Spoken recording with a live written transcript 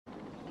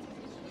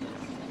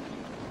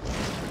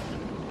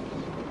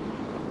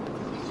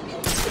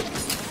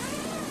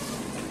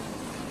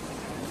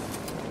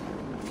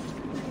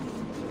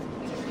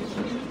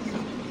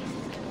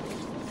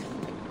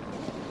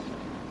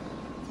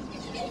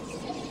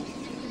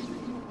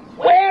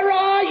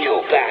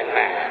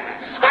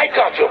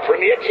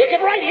me a ticket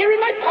right here in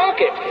my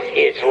pocket.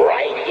 It's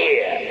right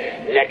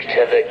here, next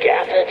to the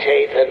gaffer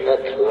tape and the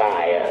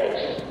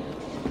pliers.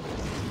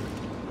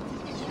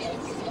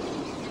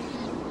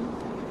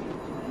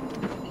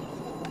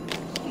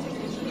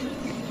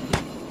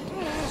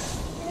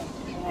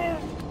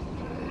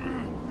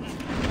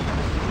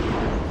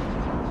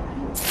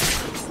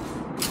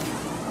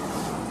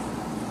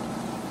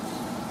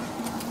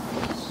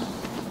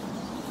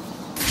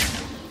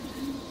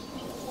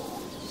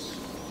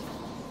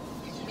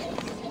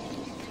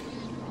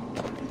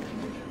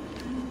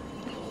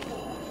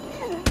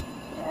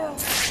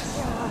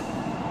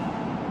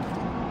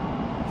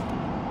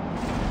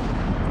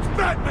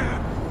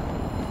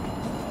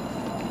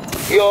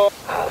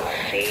 I'll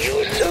see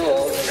you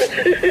soon.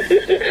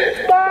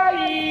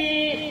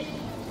 Bye!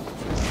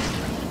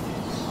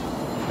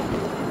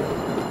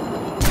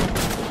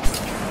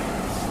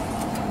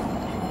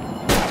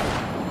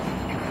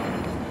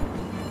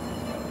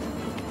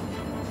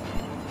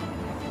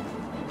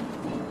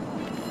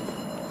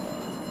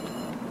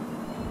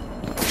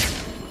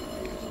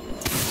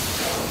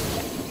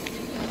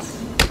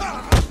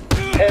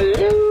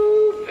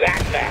 Hello,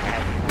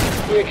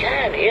 Batman. You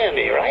can hear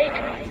me,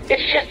 right?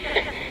 It's just,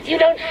 you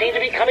don't seem to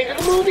be coming to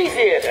the movie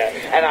theater,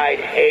 and I'd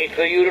hate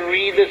for you to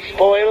read the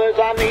spoilers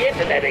on the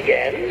internet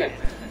again.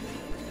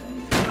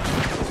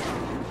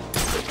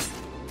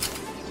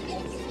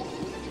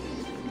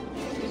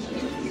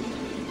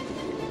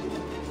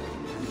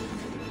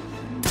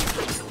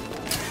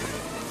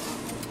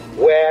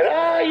 Where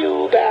are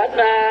you,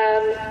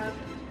 Batman?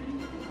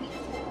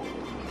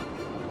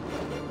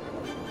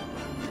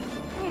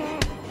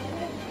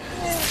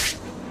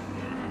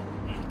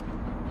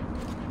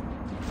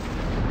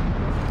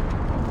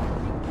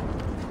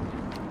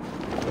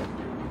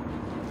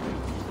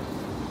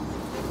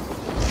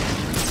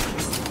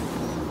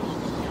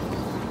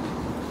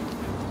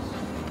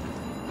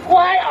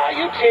 Why are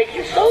you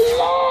taking so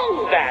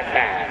long,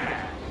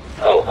 Batman?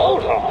 Oh,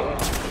 hold on.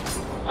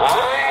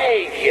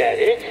 I get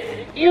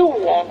it. You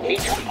want me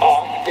to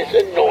off this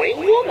annoying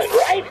woman,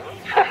 right?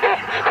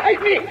 I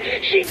mean,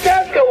 she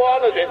does go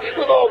on a bit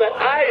with all that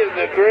I am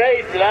the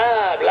great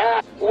blah,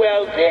 blah.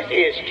 Well, this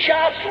is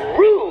just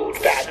rude,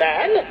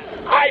 Batman.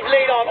 I've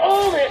laid on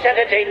all this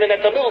entertainment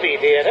at the movie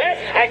theater,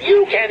 and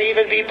you can't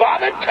even be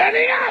bothered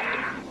turning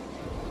up.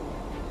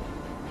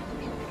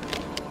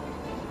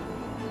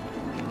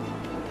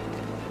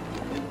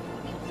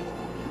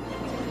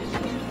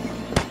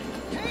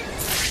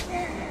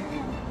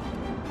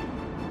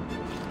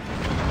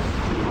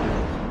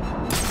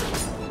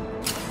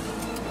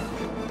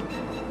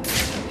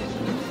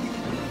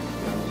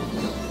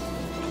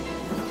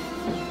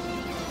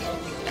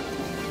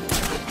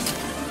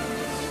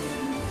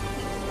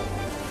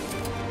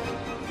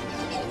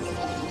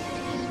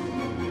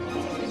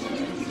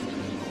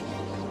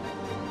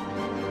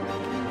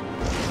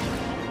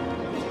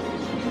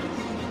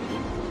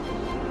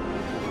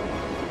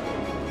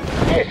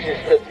 This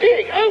is the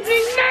big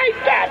opening night,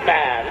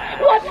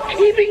 Batman! What's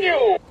keeping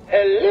you?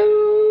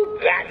 Hello,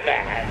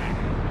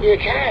 Batman. You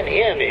can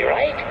hear me,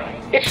 right?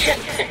 It's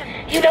just,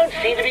 you don't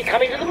seem to be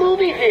coming to the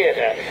movie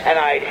theater, and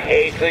I'd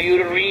hate for you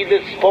to read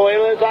the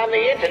spoilers on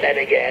the internet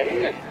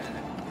again.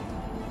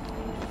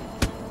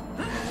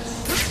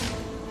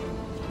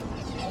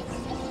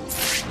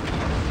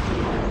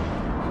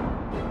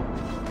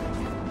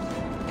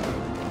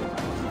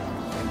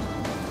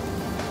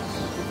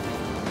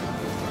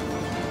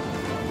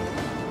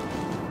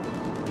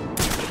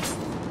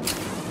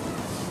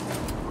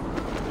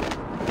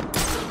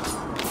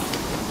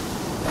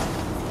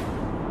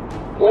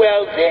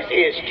 Well, this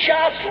is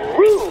just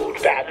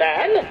rude,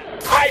 Batman.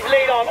 I've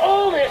laid on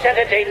all this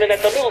entertainment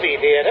at the movie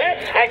theater,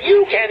 and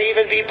you can't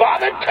even be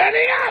bothered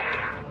turning up.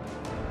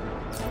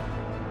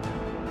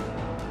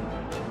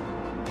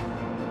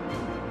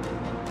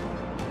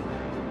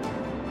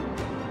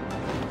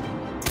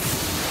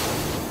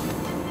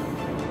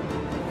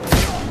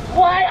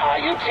 Why are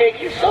you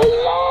taking so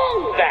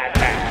long,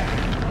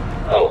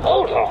 Batman? Oh,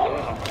 hold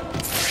on.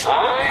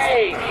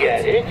 I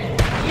get it.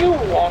 You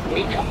want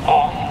me to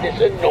off this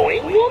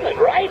annoying woman,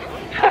 right?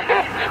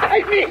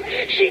 I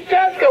mean, she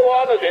does go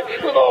on a bit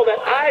with all that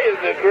I am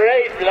the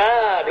great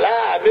blah,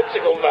 blah,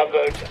 mystical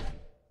mumbo.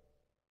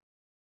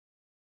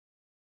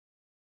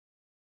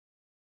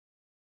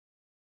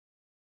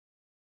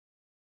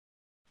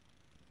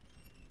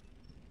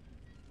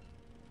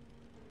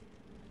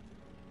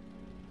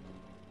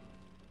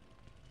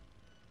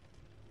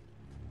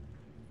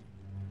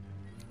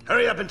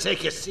 Hurry up and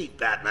take your seat,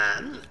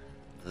 Batman.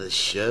 The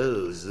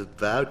show's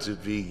about to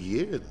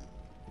begin.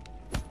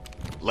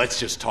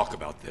 Let's just talk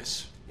about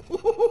this.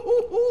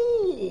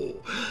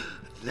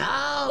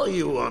 Now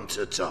you want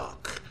to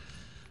talk.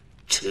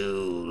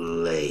 Too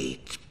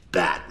late,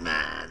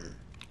 Batman.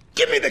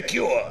 Give me the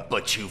cure!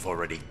 But you've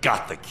already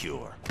got the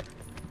cure.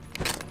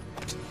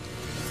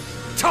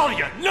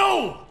 Talia,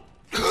 no!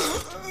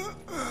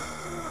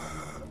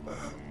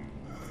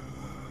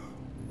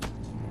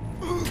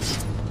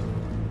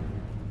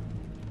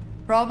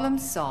 Problem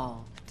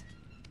solved.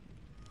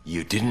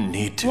 You didn't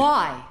need to.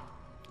 Why?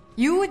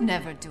 You would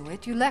never do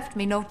it. You left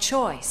me no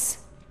choice.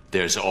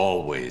 There's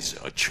always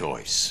a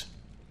choice.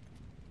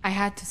 I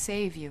had to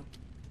save you.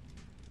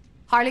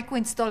 Harley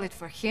Quinn stole it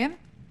for him.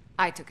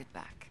 I took it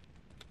back.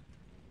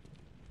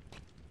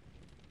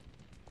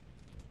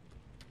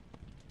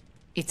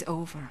 It's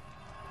over.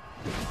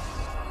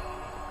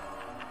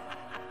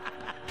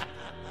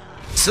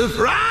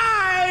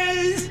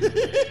 Surprise!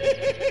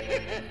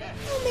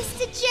 Oh,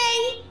 Mr. J,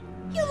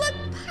 you look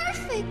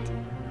perfect.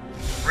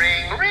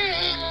 Ring,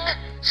 ring!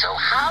 So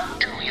how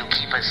do you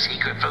keep a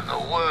secret from the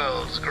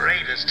world's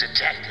greatest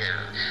detective?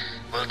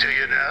 Well, do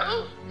you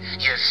know?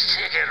 You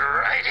stick it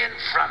right in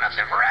front of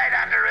him, right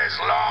under his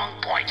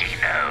long, pointy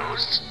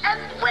nose, and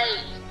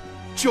wait.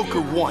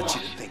 Joker wants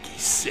you to think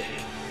he's sick.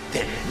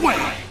 Then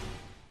wham!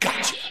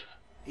 Gotcha!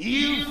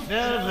 You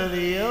fell for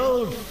the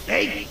old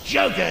fake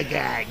Joker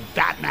gag,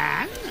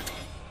 Batman.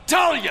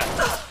 Talia!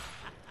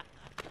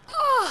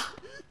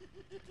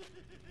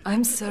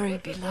 I'm sorry,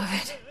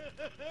 beloved.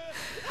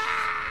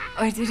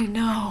 I didn't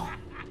know.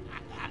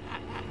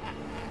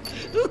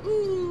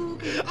 Ooh,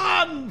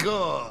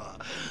 encore!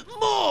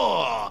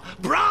 More!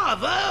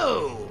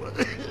 Bravo!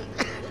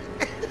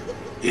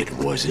 It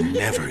was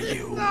never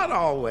you. Not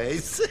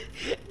always.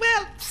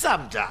 Well,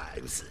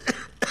 sometimes.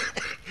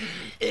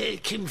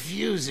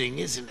 Confusing,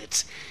 isn't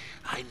it?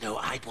 I know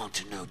I'd want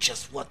to know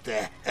just what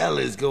the hell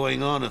is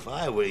going on if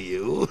I were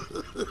you.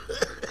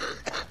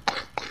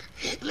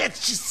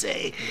 Let's just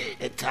say,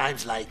 at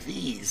times like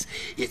these,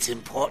 it's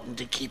important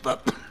to keep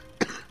up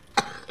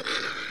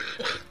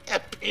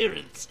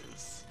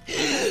appearances.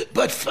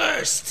 But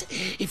first,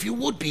 if you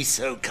would be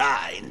so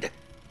kind,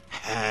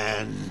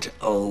 hand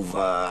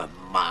over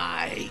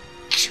my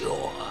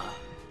jaw.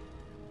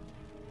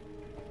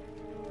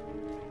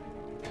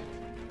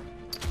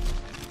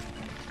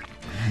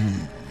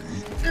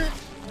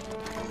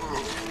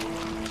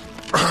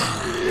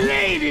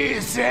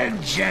 Ladies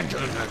and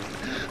gentlemen,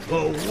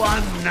 for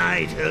one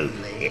night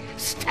only,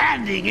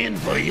 standing in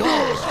for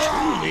yours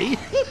truly,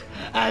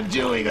 and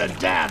doing a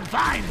damn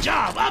fine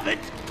job of it,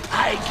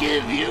 I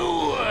give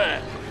you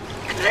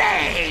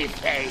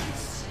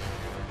Clayface.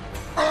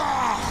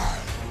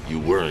 You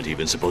weren't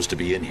even supposed to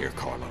be in here,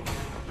 Carlo.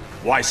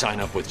 Why sign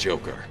up with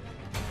Joker?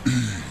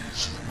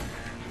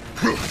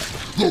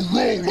 The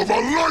role of a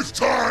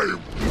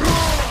lifetime!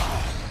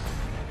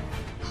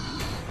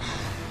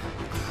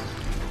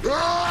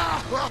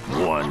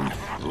 One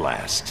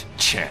last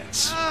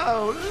chance.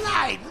 Oh,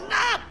 lighten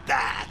up,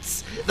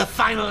 Bats. The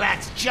final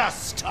act's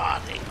just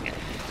starting.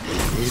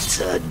 It's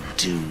a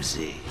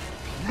doozy.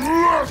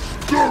 Let's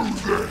do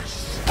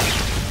this!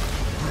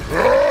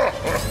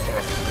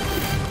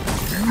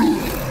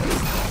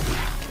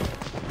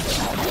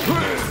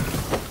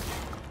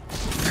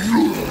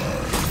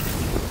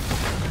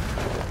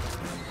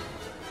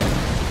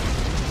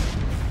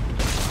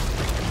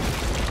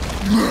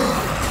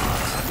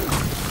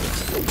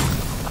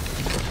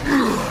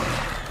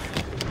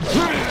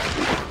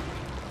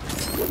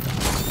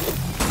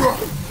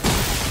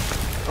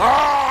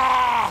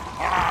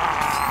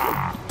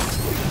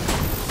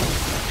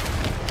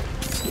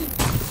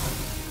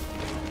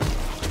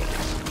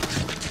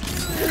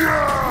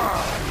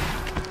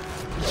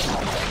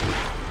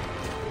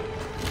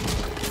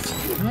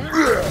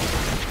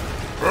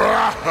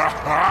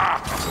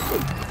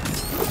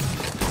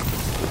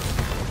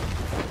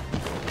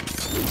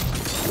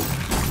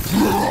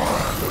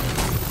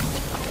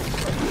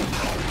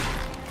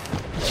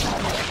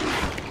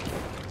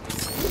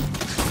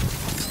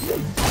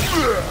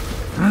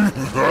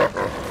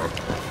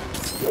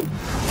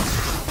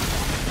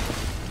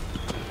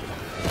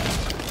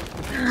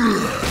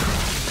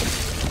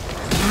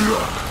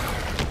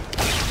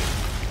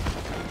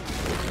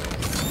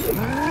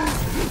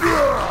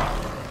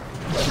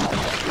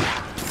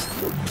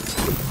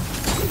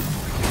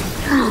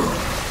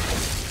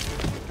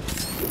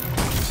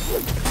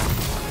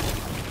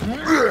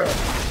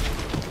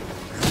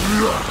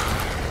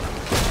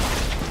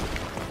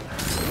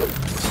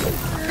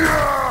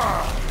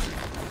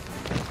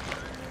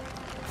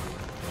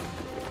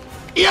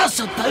 You're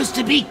supposed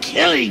to be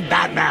killing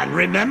Batman,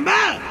 remember?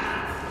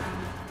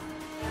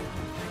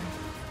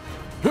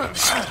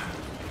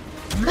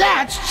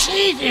 That's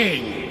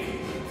cheating!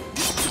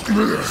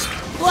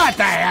 What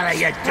the hell are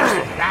you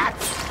doing, Bat?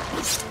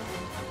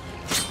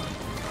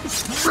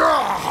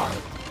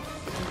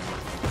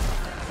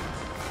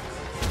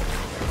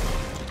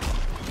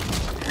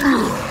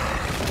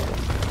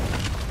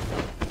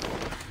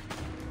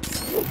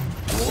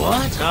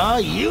 What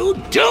are you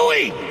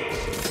doing?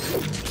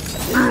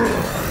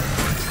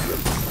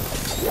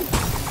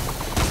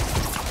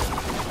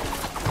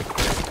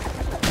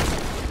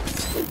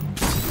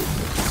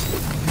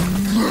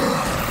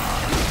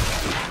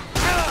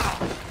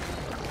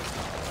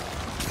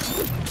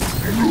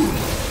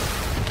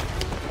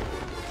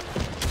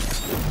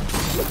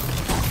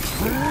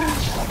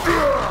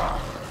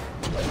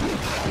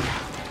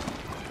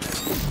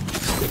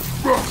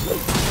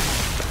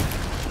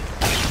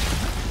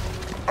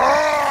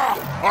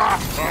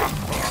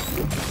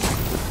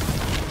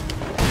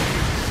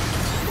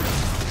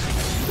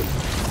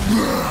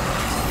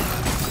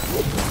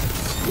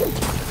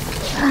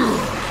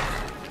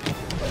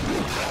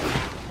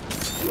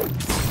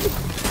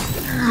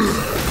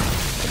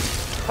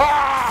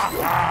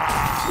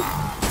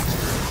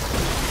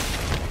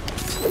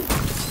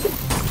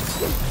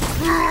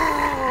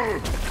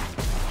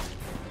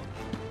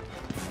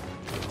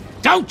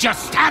 Don't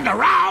just stand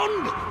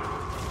around!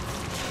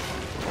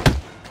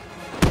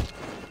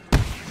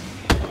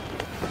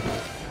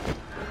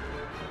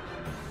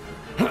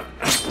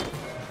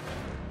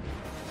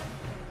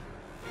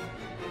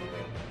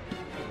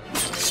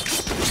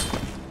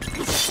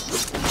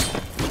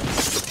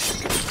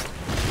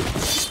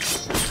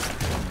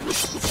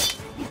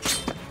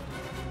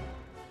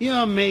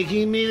 You're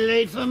making me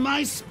late for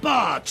my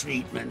spa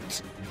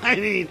treatment. I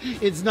mean,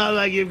 it's not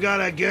like you've got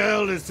a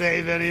girl to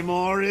save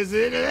anymore, is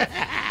it?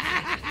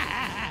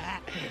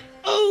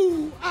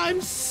 Oh,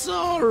 I'm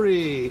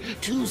sorry.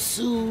 Too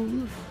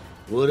soon?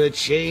 Would a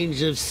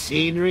change of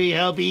scenery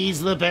help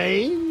ease the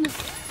pain?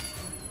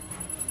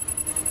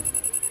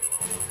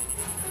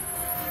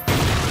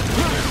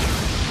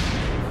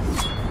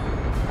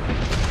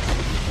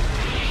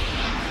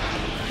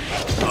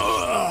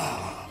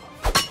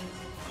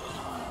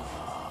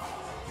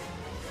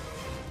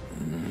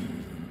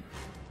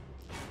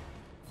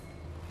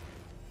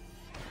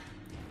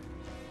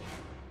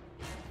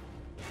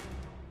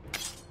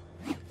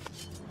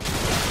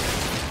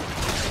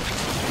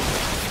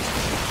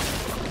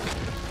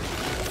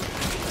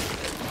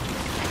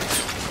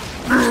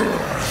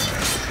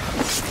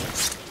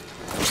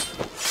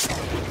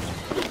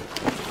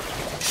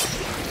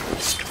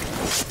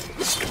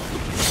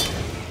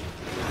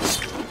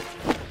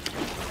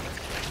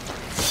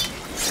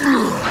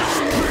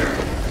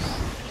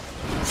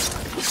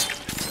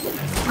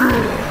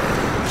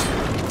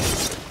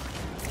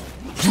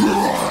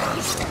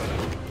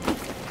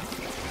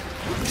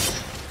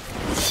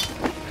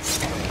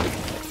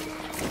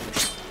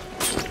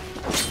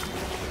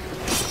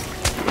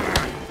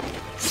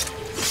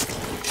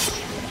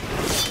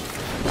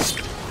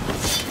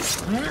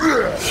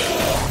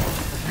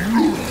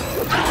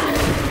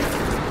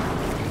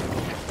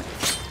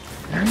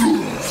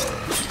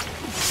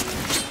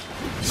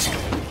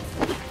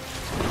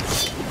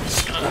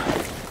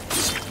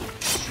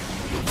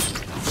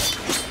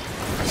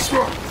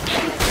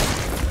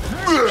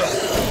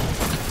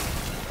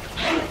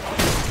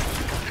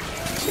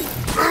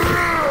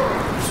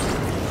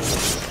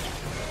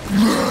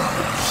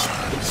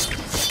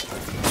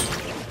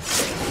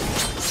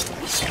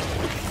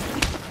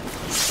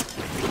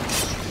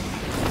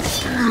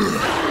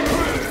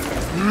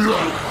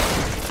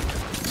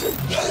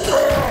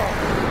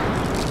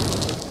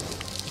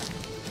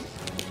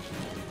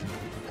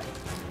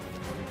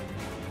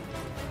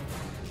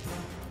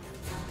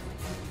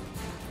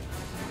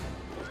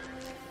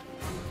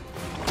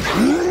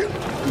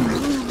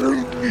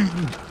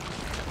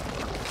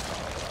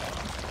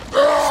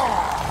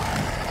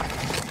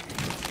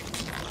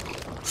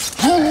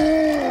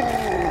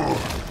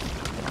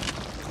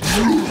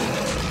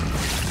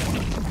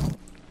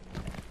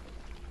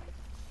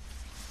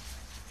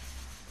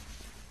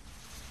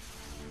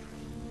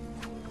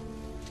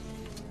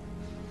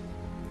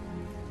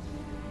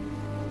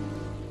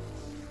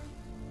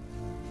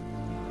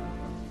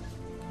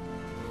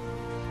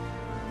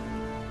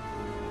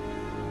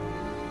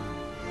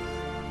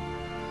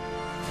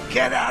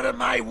 Get out of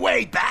my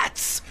way,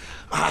 bats!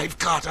 I've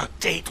got a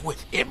date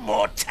with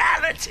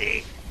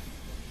immortality!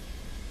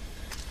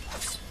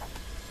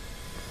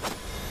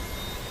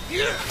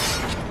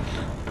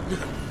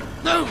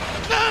 No!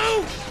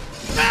 No!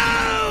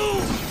 No!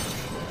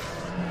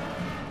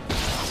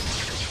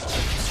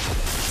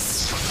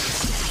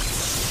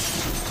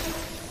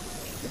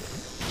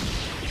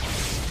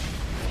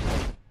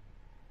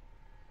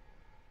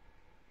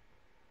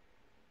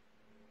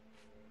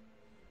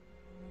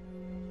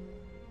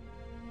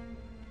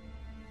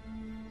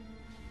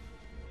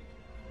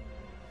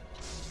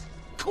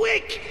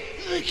 Quick!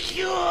 The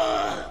cure!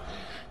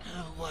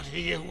 What are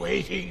you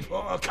waiting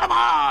for? Come on!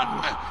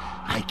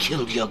 I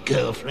killed your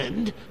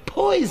girlfriend,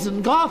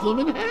 poisoned Gotham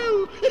in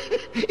hell.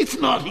 It's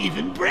not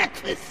even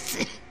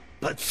breakfast.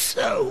 But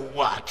so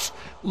what?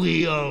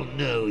 We all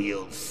know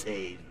you'll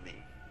save me.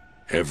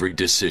 Every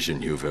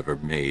decision you've ever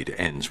made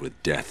ends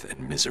with death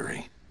and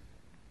misery.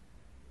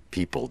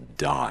 People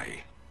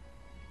die.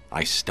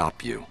 I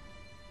stop you.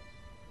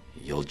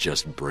 You'll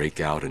just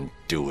break out and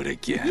do it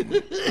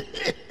again.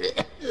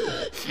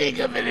 Think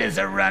of it as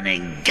a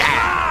running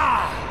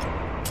gag.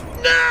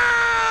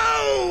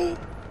 No!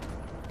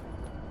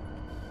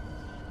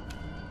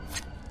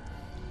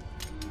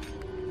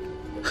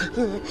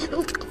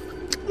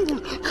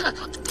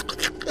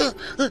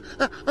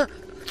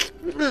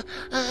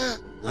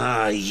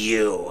 Are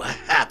you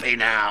happy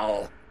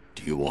now?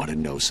 Do you want to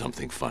know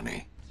something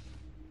funny?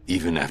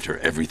 Even after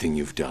everything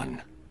you've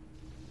done,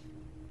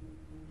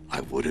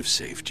 I would have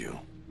saved you.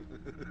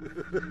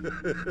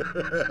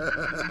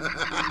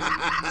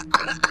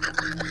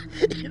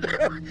 You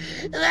know,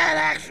 that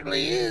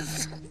actually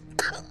is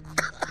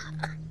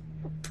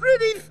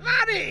pretty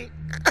funny.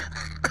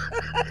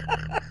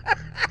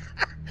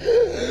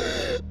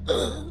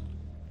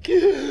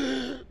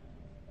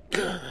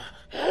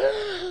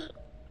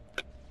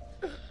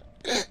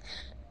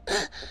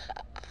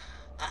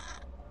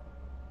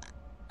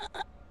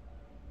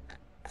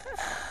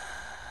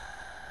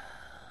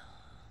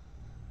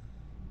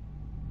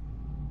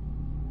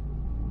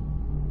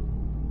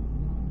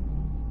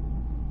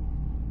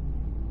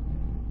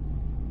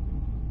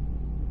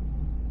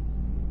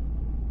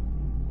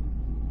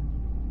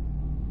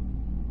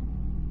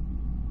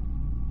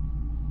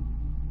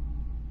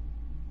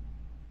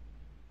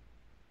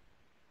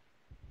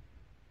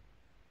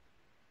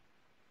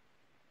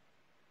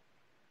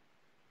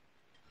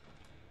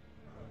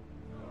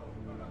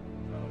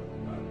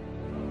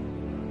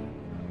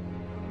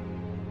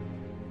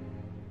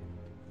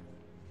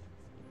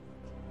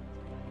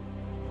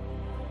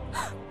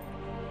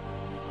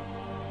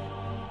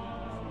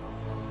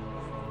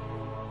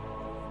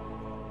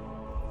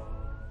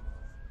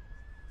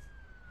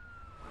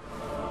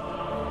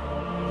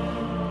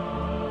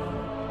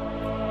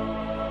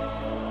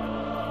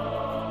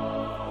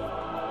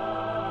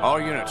 All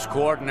units,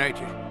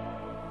 coordinated.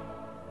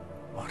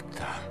 What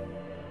the...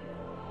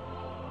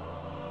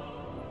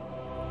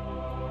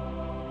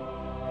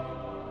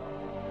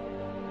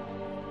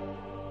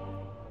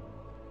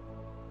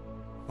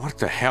 What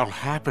the hell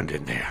happened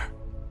in there?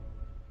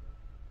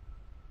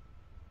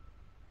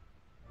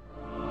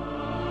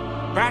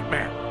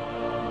 Batman!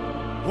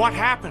 What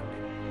happened?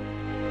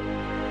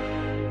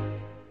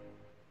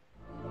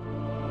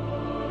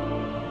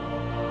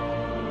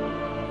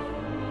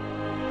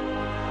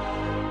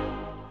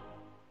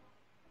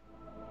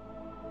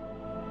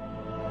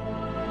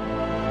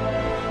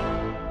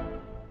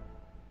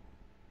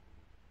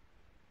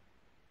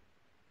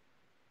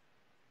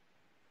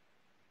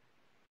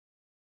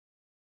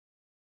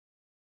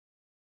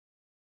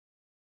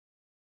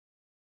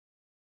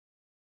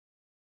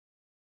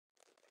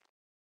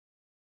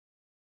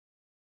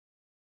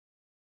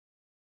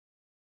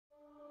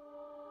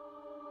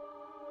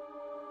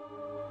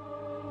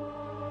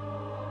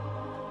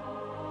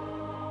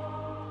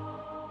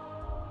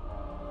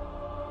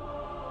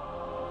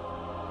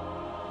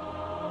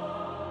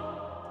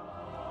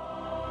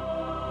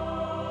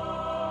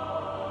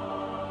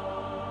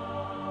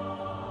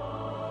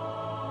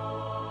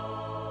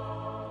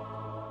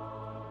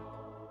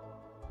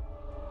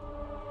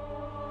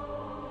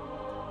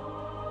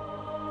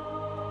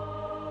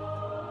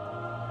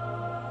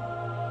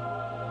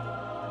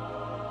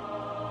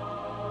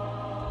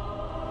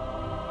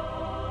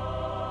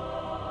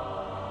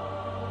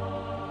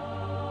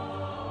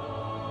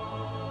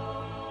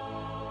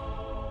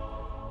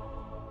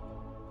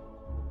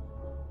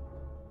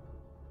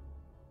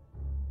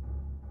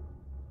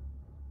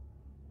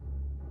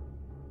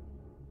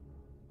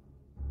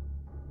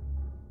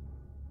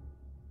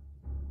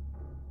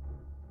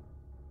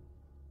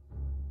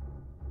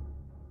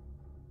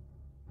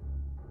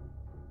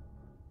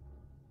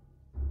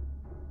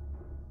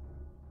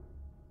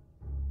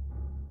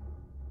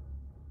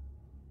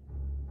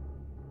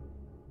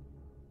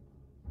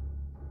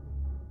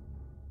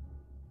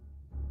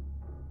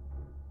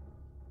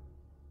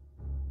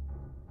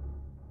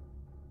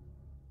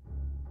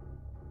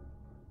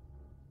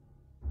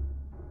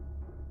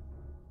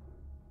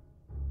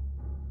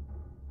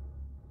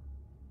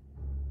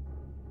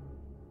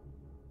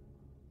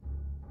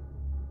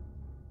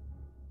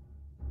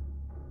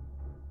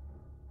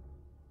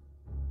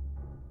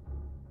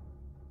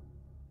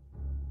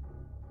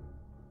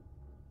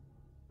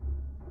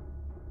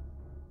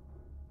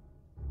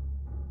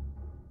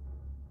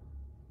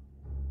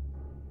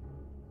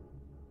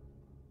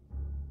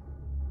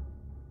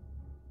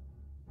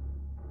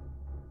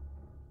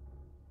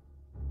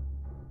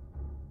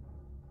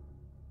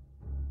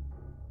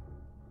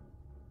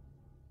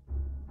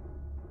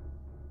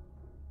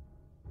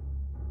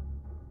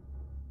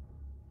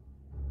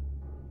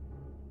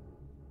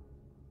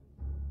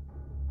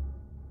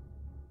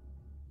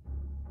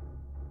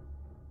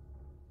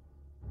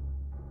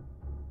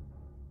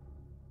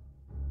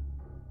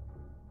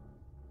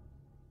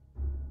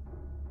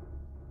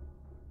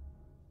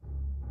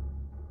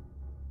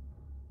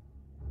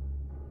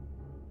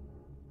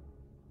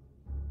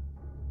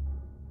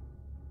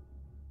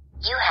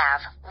 You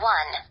have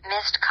one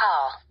missed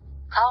call.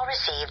 Call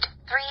received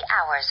 3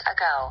 hours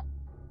ago.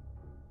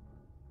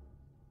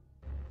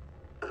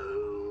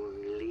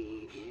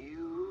 Only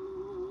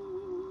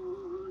you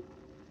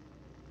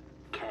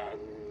can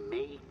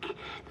make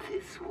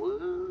this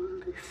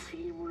world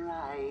seem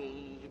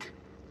right.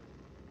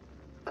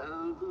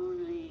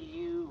 Only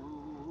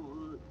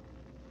you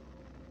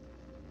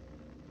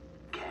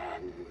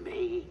can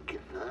make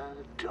the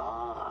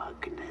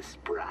darkness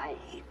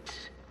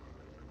bright.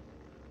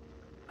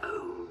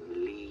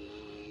 Only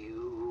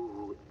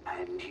you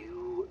and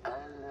you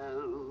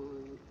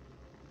alone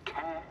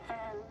can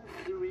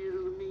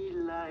thrill me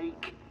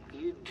like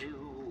you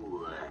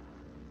do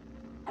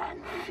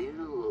and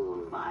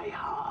fill my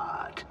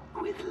heart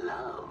with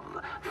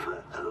love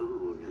for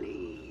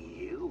only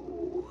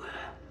you.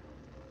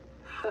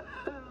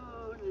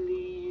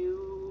 Only you.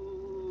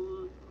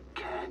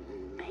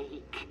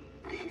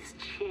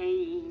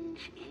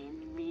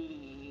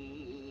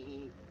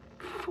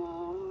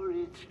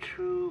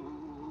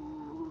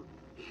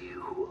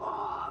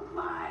 are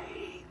my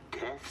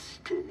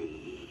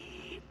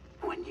destiny.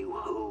 When you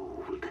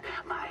hold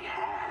my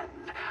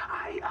hand,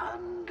 I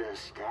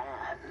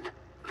understand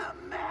the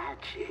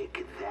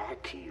magic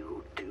that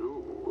you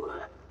do.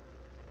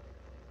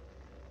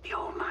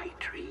 You're my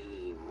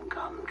dream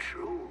come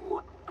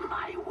true,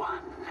 my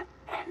one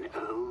and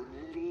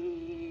only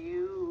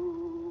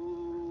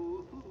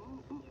you.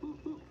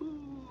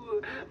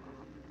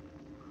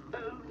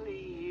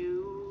 Only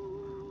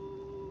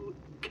you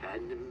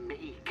can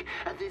make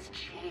this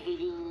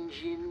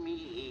change in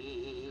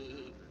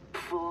me,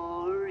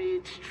 for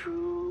it's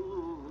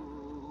true.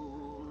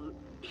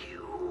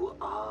 You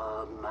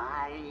are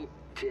my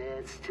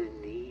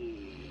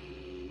destiny.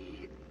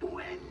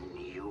 When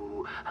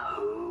you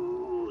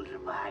hold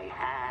my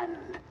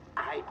hand,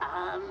 I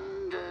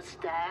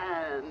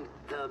understand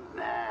the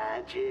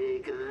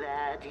magic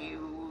that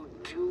you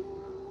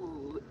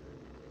do.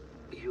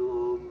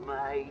 You're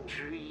my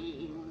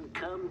dream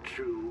come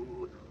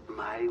true,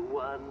 my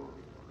one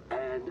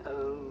and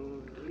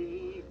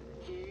only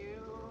you.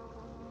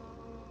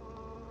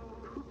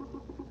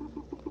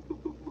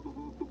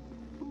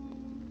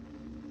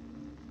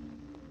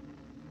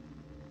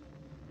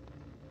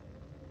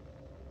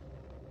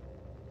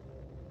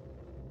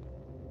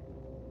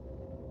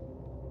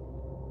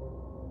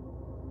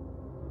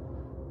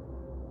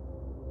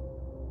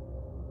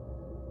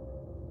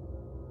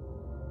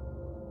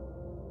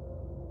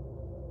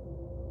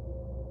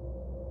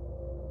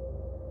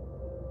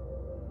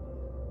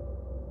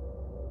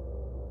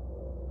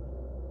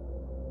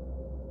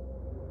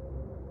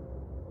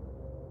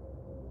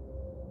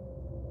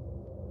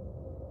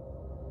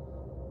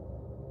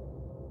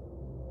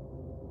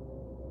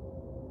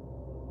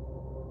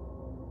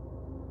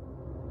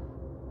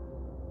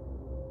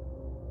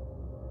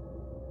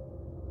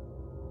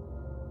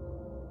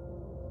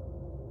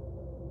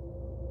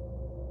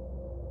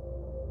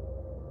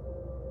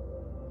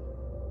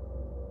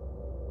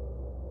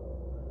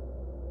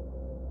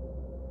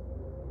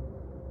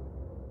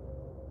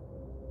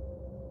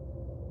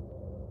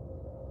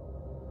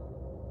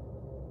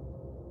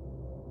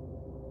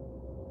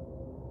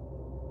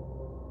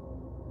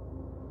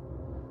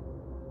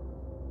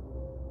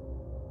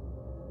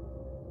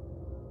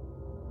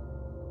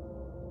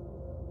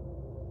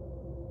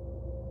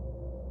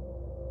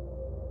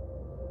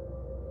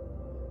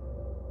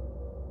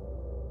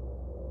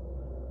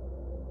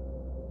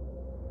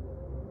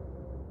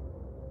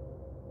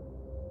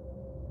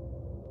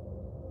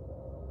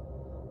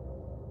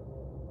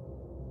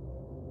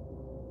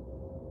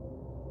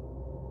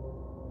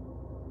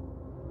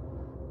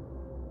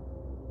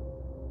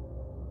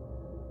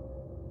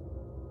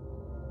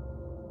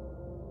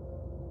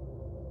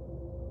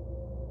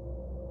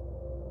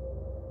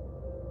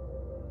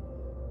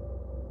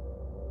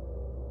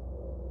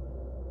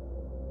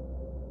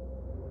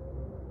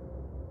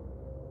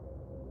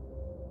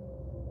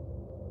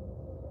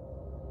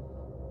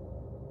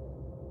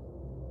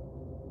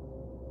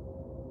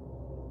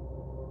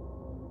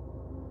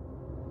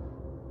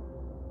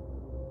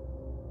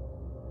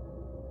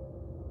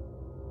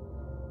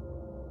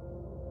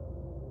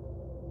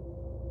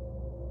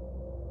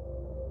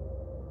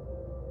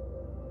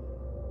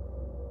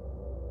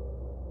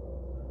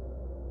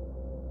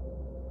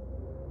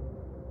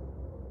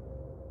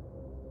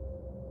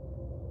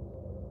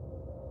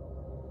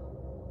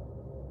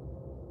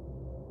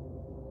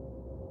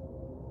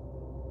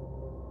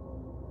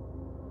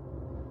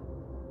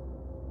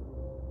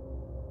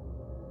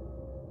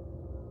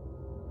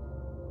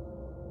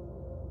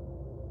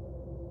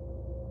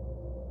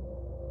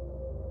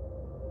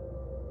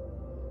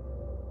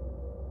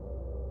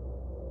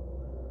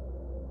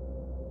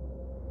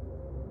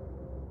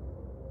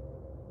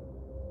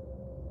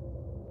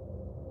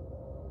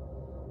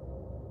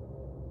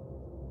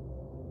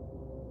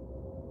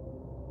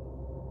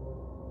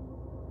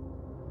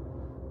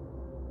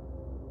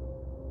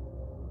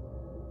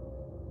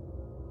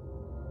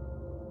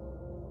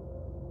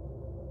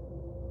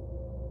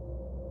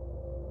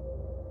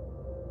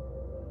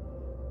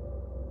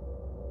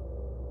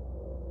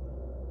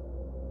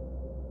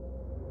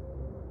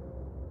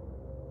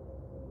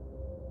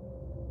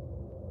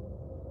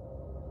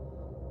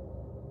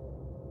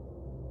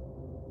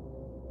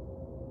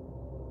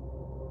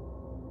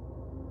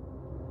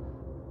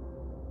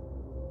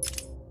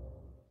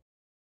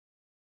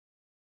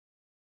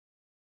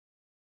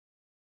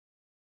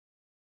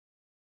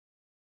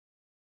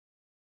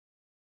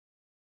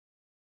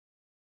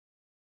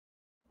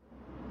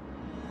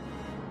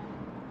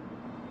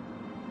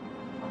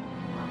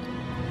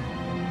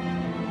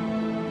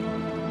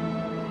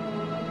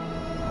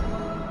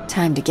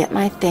 Time to get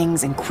my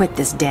things and quit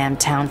this damn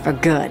town for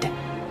good.